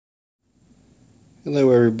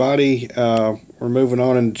Hello everybody, we're moving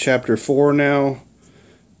on into chapter 4 now,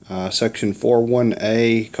 section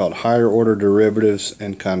 4.1a, called Higher Order Derivatives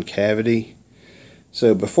and Concavity.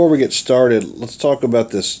 So before we get started, let's talk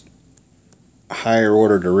about this higher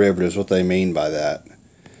order derivatives, what they mean by that.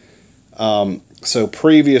 So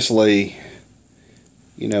previously,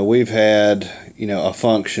 we've had, a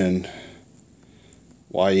function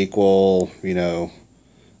y equal,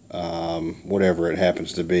 whatever it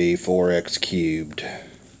happens to be, 4x cubed.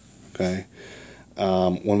 Okay.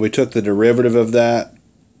 When we took the derivative of that,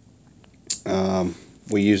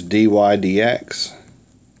 we used dy dx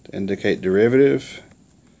to indicate derivative,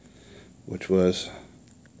 which was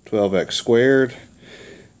 12x squared.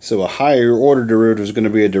 So a higher order derivative is going to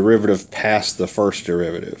be a derivative past the first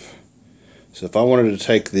derivative. So if I wanted to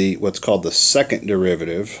take what's called the second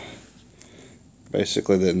derivative,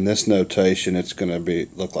 basically in this notation it's going to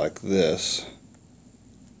look like this.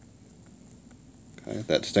 Okay,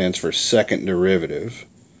 that stands for second derivative.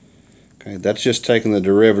 Okay, that's just taking the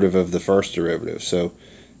derivative of the first derivative, so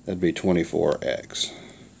that'd be 24x.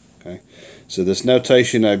 Okay, so this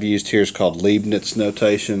notation I've used here is called Leibniz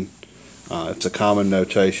notation. It's a common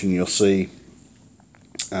notation. You'll see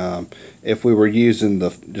if we were using the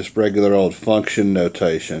just regular old function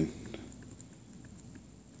notation,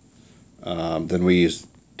 then we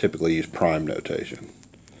typically use prime notation.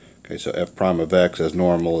 Okay, so f prime of x as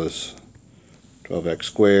normal is 12x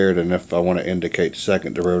squared, and if I want to indicate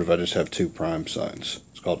second derivative, I just have two prime signs.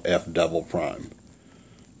 It's called f double prime.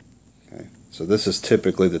 Okay, so this is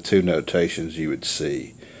typically the two notations you would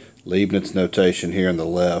see. Leibniz notation here on the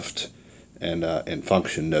left, and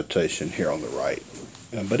function notation here on the right.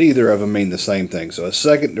 But either of them mean the same thing. So a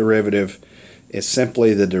second derivative is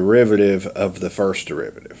simply the derivative of the first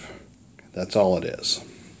derivative. That's all it is.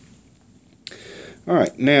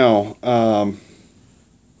 Alright, now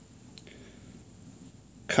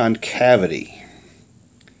concavity.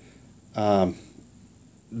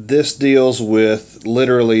 This deals with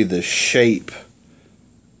literally the shape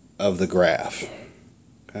of the graph.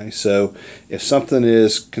 Okay, so if something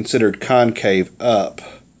is considered concave up,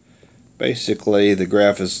 basically the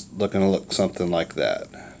graph is going to look something like that.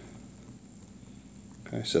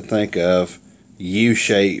 Okay, so think of U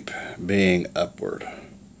shape being upward.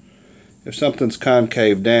 If something's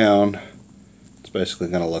concave down, it's basically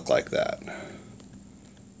going to look like that.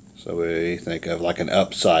 So we think of like an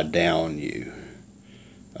upside down U.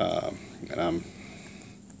 And I'm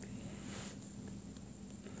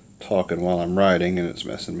talking while I'm writing and it's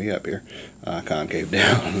messing me up here. Concave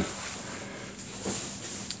down.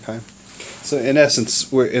 Okay. So in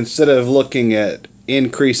essence, instead of looking at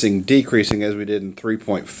increasing, decreasing as we did in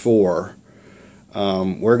 3.4,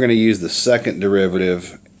 we're going to use the second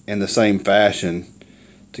derivative in the same fashion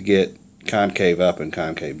to get concave up and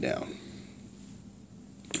concave down.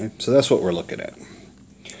 Okay, so that's what we're looking at.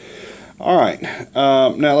 Alright,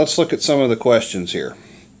 now let's look at some of the questions here.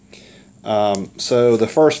 So the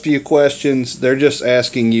first few questions, they're just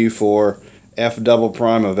asking you for f double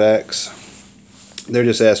prime of x. They're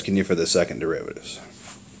just asking you for the second derivatives.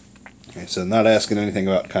 Okay, so not asking anything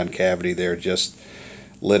about concavity, they're just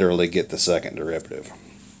literally get the second derivative.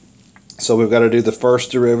 So we've got to do the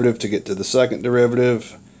first derivative to get to the second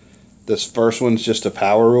derivative. This first one's just a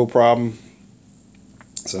power rule problem.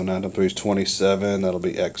 So 9 times 3 is 27, that'll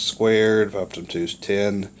be x squared. 5 times 2 is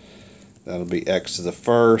 10, that'll be x to the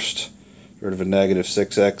first. Derivative of negative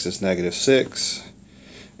 6x is negative 6.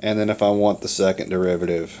 And then if I want the second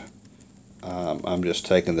derivative, I'm just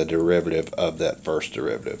taking the derivative of that first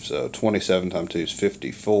derivative. So 27 times 2 is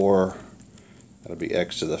 54. That'll be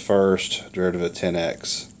x to the first. Derivative of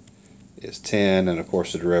 10x is 10. And of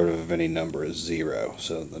course the derivative of any number is 0.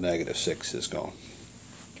 So the negative 6 is gone.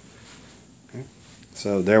 Okay.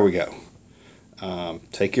 So there we go.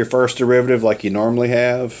 Take your first derivative like you normally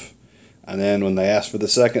have. And then when they ask for the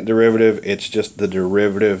second derivative, it's just the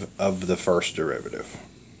derivative of the first derivative.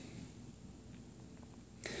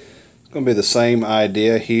 It's going to be the same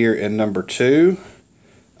idea here in number 2.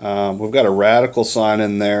 We've got a radical sign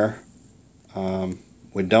in there.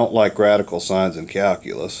 We don't like radical signs in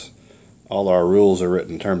calculus. All our rules are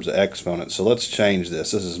written in terms of exponents. So let's change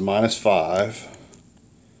this. This is minus 5.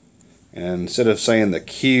 And instead of saying the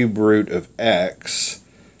cube root of x,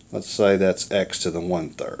 let's say that's x to the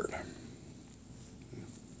 1/3.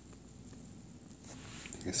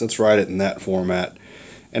 So let's write it in that format.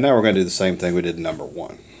 And now we're going to do the same thing we did in number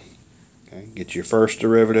 1. Okay, get your first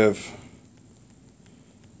derivative.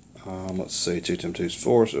 Let's see, 2 times 2 is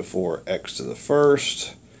 4, so 4x to the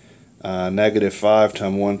first. Negative 5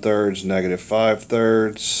 times 1/3 is negative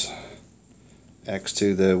 5/3. x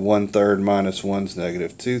to the 1/3 minus 1 is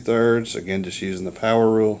negative 2/3. Again, just using the power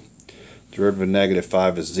rule. Derivative of negative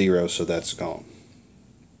 5 is 0, so that's gone.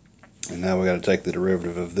 And now we got to take the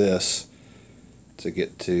derivative of this to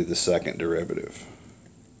get to the second derivative.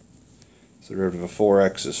 So the derivative of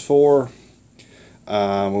 4x is 4. We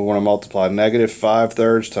want to multiply negative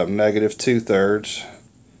 5/3 times negative 2/3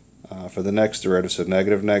 for the next derivative. So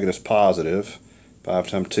negative is positive. 5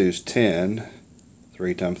 times 2 is 10.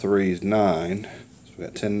 3 times 3 is 9. So we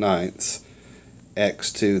got 10/9.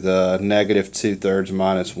 X to the negative 2/3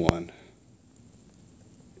 minus 1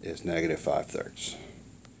 is negative 5/3.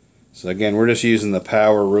 So again, we're just using the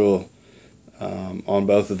power rule on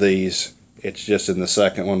both of these. It's just in the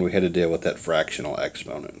second one we had to deal with that fractional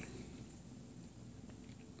exponent.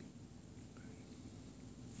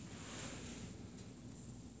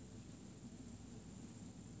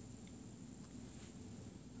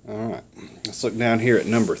 Alright, let's look down here at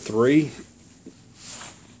number 3.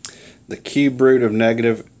 The cube root of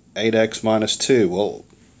negative 8x minus 2. Well,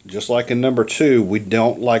 just like in number 2, we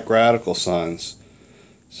don't like radical signs.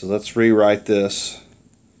 So let's rewrite this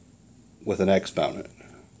with an exponent.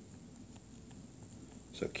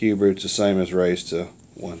 So cube root's the same as raised to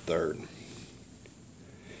 1/3.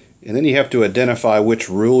 And then you have to identify which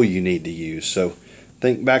rule you need to use. So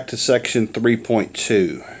think back to section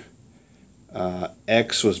 3.2.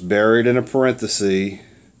 X was buried in a parenthesis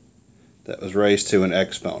that was raised to an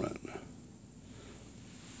exponent.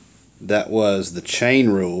 That was the chain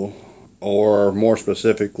rule, or more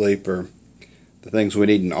specifically for the things we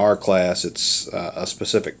need in our class, it's a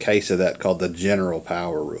specific case of that called the general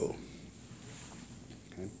power rule.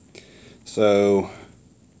 Okay. So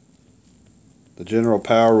the general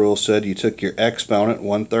power rule said you took your exponent,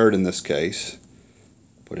 1/3 in this case,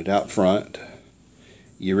 put it out front.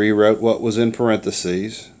 You rewrote what was in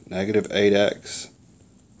parentheses, negative 8x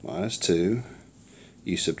minus 2.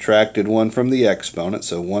 You subtracted 1 from the exponent,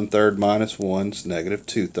 so 1/3 minus 1 is negative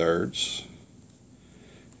 2/3.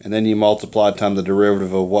 And then you multiplied times the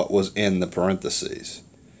derivative of what was in the parentheses.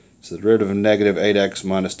 So the derivative of negative 8x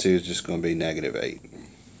minus 2 is just going to be negative 8.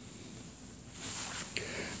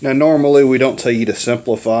 Now normally we don't tell you to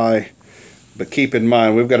simplify, but keep in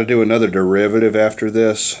mind we've got to do another derivative after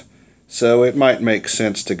this. So it might make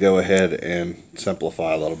sense to go ahead and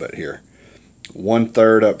simplify a little bit here.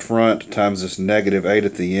 1/3 up front times this negative 8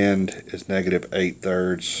 at the end is negative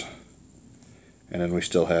 8/3. And then we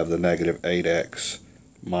still have the negative 8x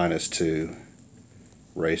minus 2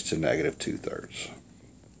 raised to negative 2/3.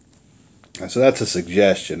 So that's a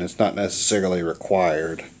suggestion. It's not necessarily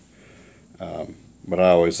required. But I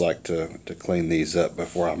always like to clean these up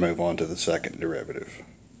before I move on to the second derivative.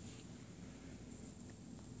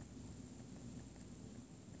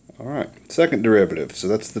 Alright, second derivative. So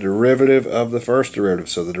that's the derivative of the first derivative.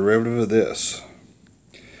 So the derivative of this.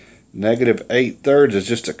 Negative 8/3 is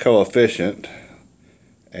just a coefficient.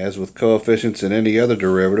 As with coefficients in any other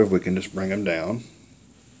derivative, we can just bring them down.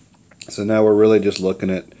 So now we're really just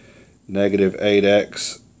looking at negative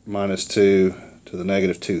 8x minus 2 to the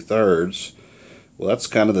negative 2/3. Well, that's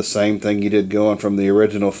kind of the same thing you did going from the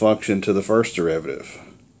original function to the first derivative.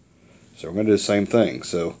 So we're going to do the same thing.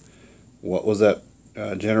 So what was that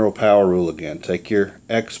general power rule again? Take your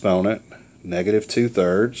exponent, negative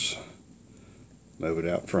 2/3, move it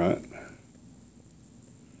out front.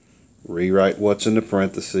 Rewrite what's in the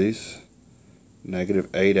parentheses, negative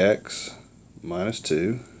 8x minus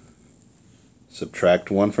 2. Subtract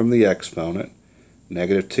 1 from the exponent.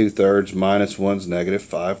 Negative 2/3 minus 1 is negative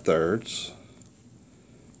 5/3.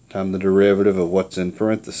 Times the derivative of what's in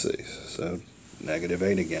parentheses. So negative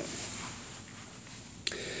 8 again.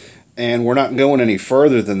 And we're not going any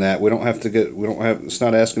further than that. We don't have to get, it's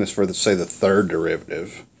not asking us for, say, the third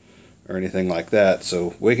derivative or anything like that.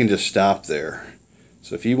 So we can just stop there.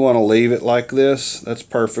 So if you want to leave it like this, that's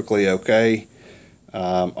perfectly okay.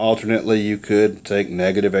 Alternately, you could take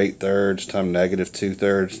negative 8/3 times negative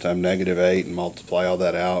 2/3 times negative 8 and multiply all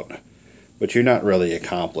that out. But you're not really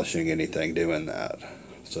accomplishing anything doing that.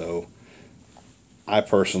 So I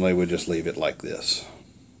personally would just leave it like this.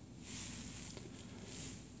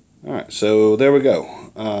 Alright, so there we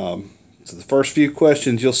go. So the first few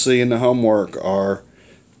questions you'll see in the homework are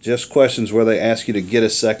just questions where they ask you to get a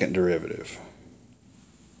second derivative.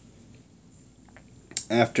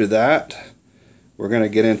 After that, we're going to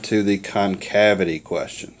get into the concavity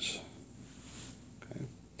questions. Okay.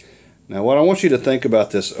 Now what I want you to think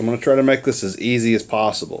about this, I'm going to try to make this as easy as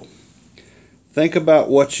possible. Think about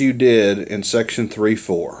what you did in section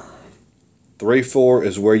 3.4. 3.4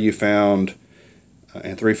 is where you found,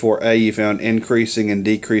 in 3.4a you found increasing and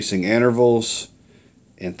decreasing intervals.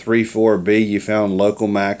 In 3.4b, you found local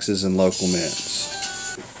maxes and local mins.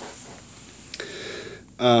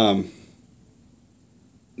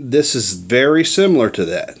 This is very similar to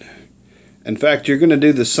that. In fact, you're going to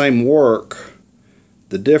do the same work.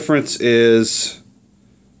 The difference is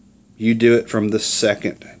you do it from the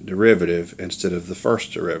second derivative instead of the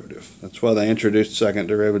first derivative. That's why they introduced second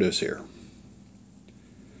derivatives here.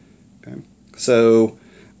 Okay. So,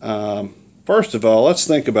 first of all, let's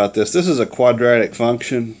think about this. This is a quadratic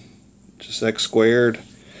function, just x squared.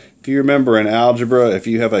 If you remember in algebra, if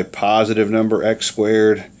you have a positive number x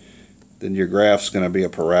squared, then your graph's going to be a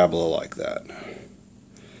parabola like that.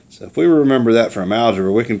 So if we remember that from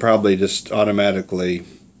algebra, we can probably just automatically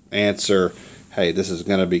answer, hey, this is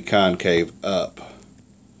going to be concave up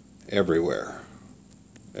everywhere.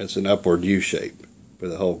 It's an upward U shape for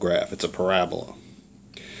the whole graph. It's a parabola.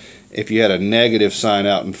 If you had a negative sign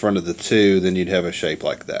out in front of the 2, then you'd have a shape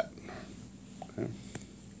like that. Okay.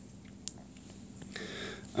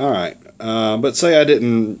 Alright, but say I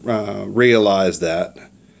didn't realize that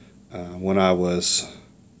when I was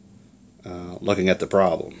looking at the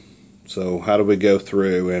problem. So how do we go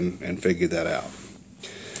through and figure that out?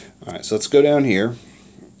 Alright, so let's go down here.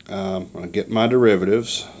 I'm going to get my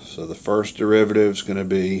derivatives. So the first derivative is going to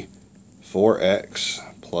be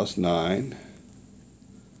 4x plus 9.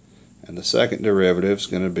 And the second derivative is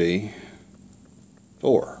going to be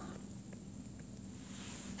 4.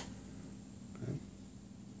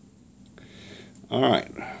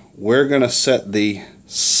 Alright, we're going to set the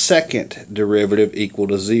second derivative equal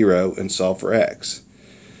to 0 and solve for x.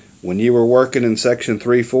 When you were working in section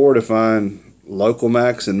 3.4 to find local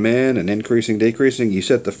max and min and increasing, decreasing, you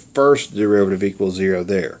set the first derivative equal 0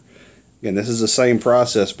 there. Again, this is the same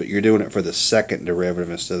process, but you're doing it for the second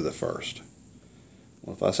derivative instead of the first.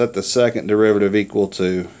 Well, if I set the second derivative equal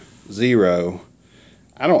to 0,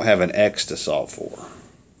 I don't have an x to solve for.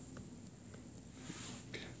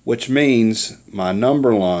 Which means my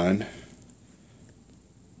number line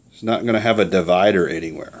is not going to have a divider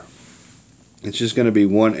anywhere. It's just going to be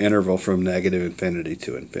one interval from negative infinity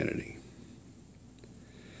to infinity.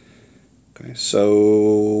 Okay,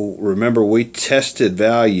 so remember we tested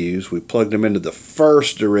values. We plugged them into the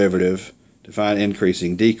first derivative to find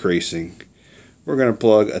increasing, decreasing. We're going to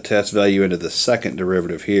plug a test value into the second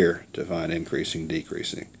derivative here to find increasing,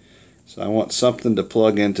 decreasing. So I want something to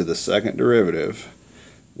plug into the second derivative.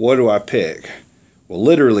 What do I pick? Well,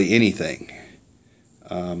 literally anything.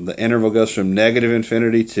 The interval goes from negative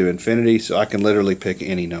infinity to infinity, so I can literally pick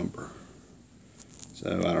any number.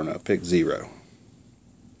 So I don't know, pick 0.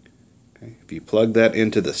 Okay. If you plug that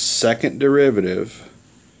into the second derivative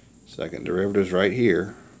is right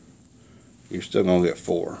here, you're still going to get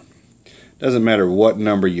 4. Doesn't matter what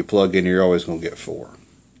number you plug in, you're always going to get 4.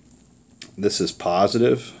 This is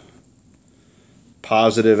positive.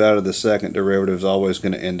 Positive out of the second derivative is always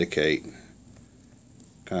going to indicate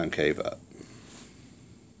concave up.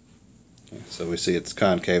 Okay, so we see it's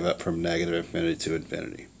concave up from negative infinity to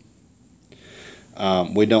infinity.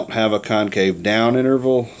 We don't have a concave down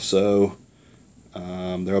interval, so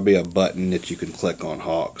there will be a button that you can click on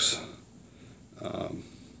Hawks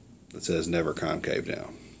that says never concave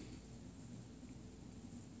down.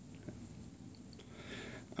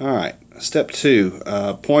 Alright, step 2,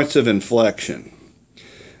 points of inflection.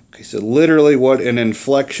 Okay, so literally what an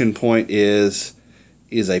inflection point is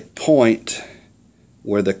a point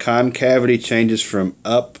where the concavity changes from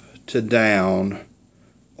up to down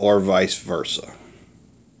or vice versa.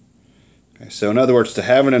 Okay, so in other words, to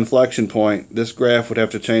have an inflection point, this graph would have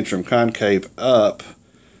to change from concave up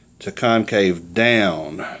to concave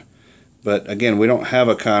down. But again, we don't have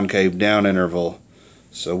a concave down interval,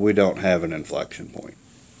 so we don't have an inflection point.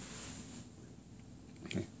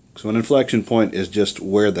 Okay, so an inflection point is just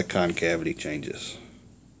where the concavity changes.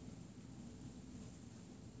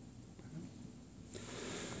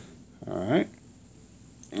 Alright,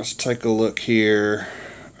 let's take a look here.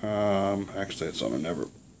 Actually, it's on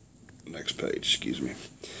a next page, excuse me.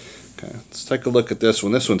 Okay, let's take a look at this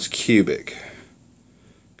one. This one's cubic.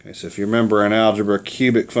 Okay, so if you remember in algebra,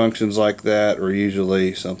 cubic functions like that are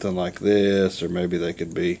usually something like this, or maybe they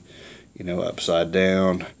could be, you know, upside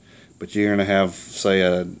down. But you're going to have, say,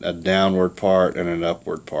 a downward part and an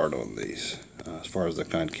upward part on these, as far as the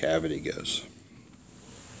concavity goes.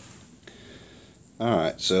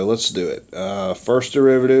 Alright, so let's do it. First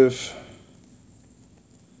derivative,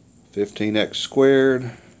 15x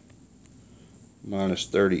squared minus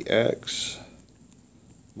 30x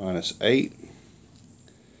minus 8.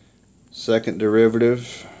 Second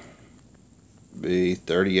derivative be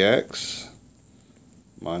 30x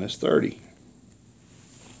minus 30.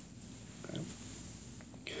 Okay.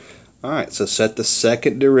 Alright, so set the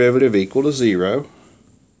second derivative equal to 0.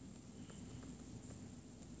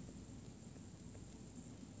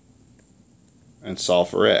 And solve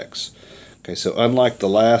for x. Okay, so unlike the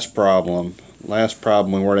last problem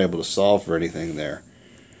we weren't able to solve for anything there.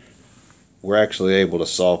 We're actually able to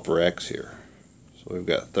solve for x here. So we've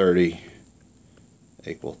got 30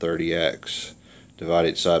 equal 30x. Divide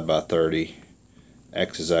each side by 30.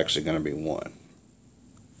 X is actually going to be 1.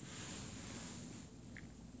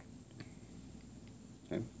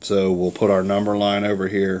 Okay, so we'll put our number line over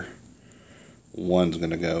here. 1's going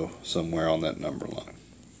to go somewhere on that number line.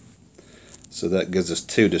 So that gives us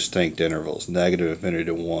two distinct intervals, negative infinity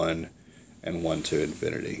to 1 and 1 to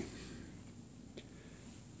infinity.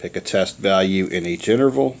 Pick a test value in each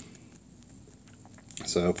interval.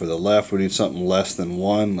 So for the left we need something less than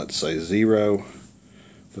 1, let's say 0.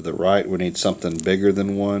 For the right we need something bigger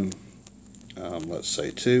than 1, let's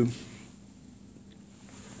say 2.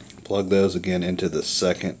 Plug those again into the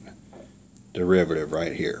second derivative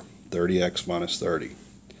right here, 30x minus 30.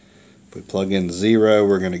 If we plug in 0,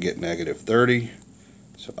 we're going to get negative 30.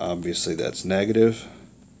 So obviously that's negative.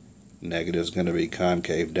 Negative is going to be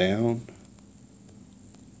concave down.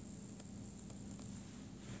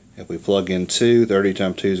 If we plug in 2, 30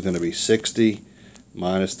 times 2 is going to be 60.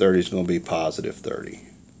 Minus 30 is going to be positive 30.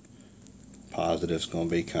 Positive is going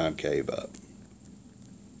to be concave up.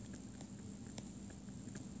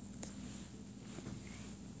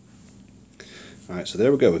 Alright, so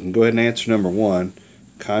there we go. We can go ahead and answer number 1.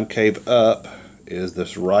 Concave up is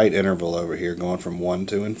this right interval over here going from 1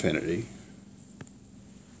 to infinity.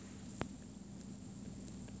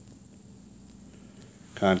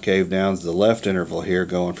 Concave down is the left interval here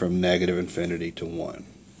going from negative infinity to 1.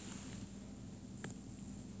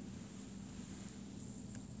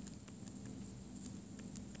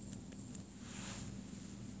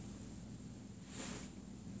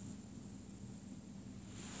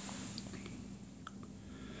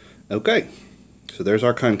 Okay, so there's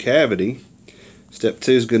our concavity. Step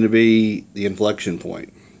 2 is going to be the inflection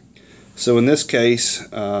point. So in this case,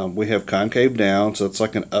 we have concave down, so it's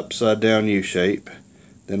like an upside down U shape.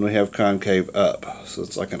 Then we have concave up, so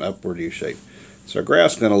it's like an upward U shape. So our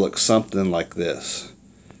graph's going to look something like this.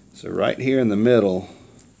 So right here in the middle,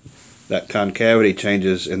 that concavity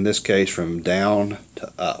changes, in this case, from down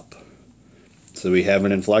to up. So we have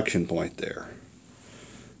an inflection point there.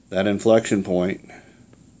 That inflection point,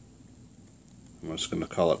 I'm just going to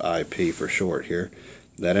call it IP for short here.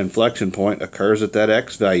 That inflection point occurs at that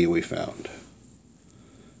x value we found.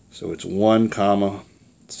 So it's 1 comma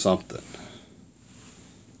something.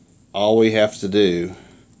 All we have to do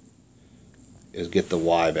is get the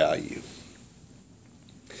y value.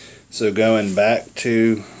 So going back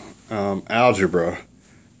to algebra,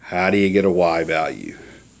 how do you get a y value?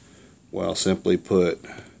 Well, simply put,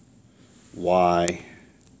 y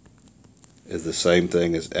is the same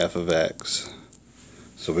thing as f of x.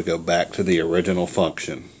 So we go back to the original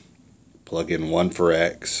function, plug in 1 for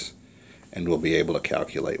x, and we'll be able to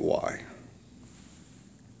calculate y.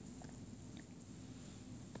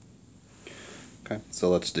 Okay, so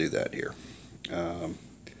let's do that here.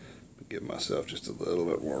 Give myself just a little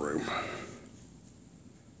bit more room.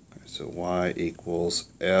 Okay, so y equals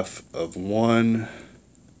f of 1.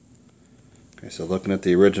 Okay, so looking at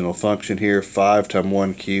the original function here, 5 times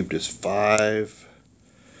 1 cubed is 5.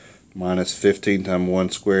 Minus 15 times 1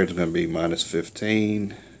 squared is going to be minus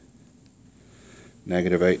 15.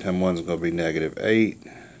 Negative 8 times 1 is going to be negative 8.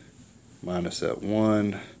 Minus that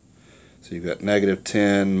 1. So you've got negative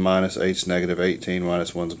 10, minus 8 is negative 18,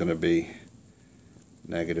 minus 1 is going to be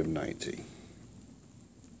negative 19.